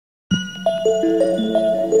I'm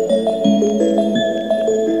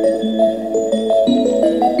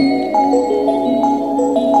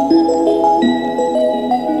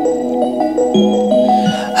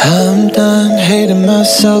done hating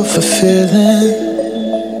myself for feeling.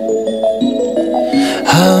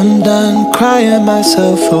 I'm done crying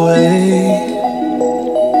myself away.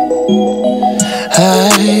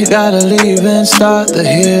 I gotta leave and start the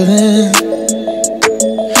healing.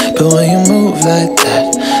 But when you move like that,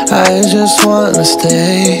 I just wanna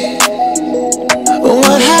stay.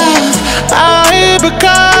 What have I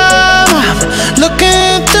become? I'm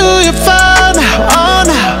looking through your phone now, oh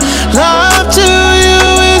now. Love to you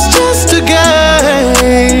is just a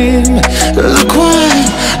game. Look what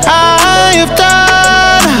I have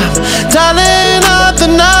done. I'm dialing out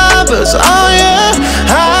the numbers, oh yeah.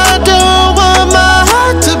 I don't want my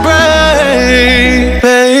heart to break.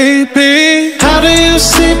 Baby, how do you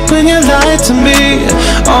sleep when you lie to me?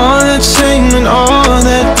 All that shame and all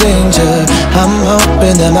that danger. I'm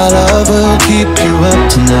hoping that my love will keep you up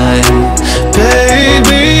tonight.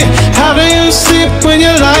 Baby, how do you sleep when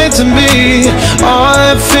you lie to me? All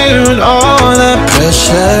that fear and all that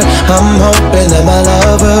pressure. I'm hoping that my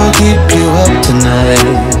love will keep you up tonight.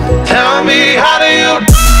 Tell me, how do you?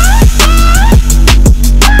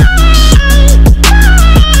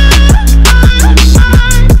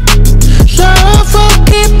 Love will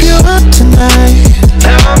keep you up tonight.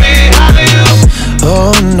 Tell me, how do you?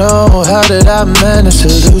 Oh no, how did I manage to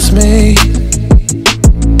lose me?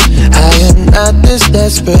 I am not this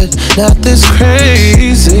desperate, not this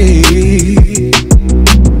crazy.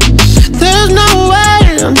 There's no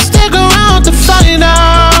way I'm sticking around to find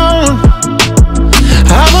out.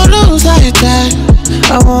 I won't lose like that,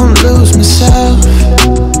 I won't lose myself.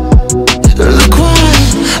 Look what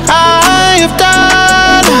I have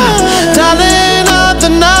done, dialing out the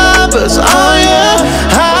numbers, oh yeah.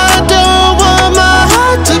 I don't want my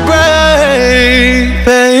heart to break.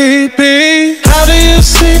 Baby, how do you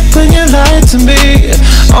sleep when you lie to me?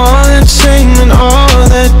 All that shame and all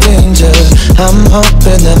that danger. I'm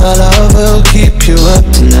hoping that my love will keep you up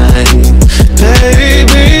tonight.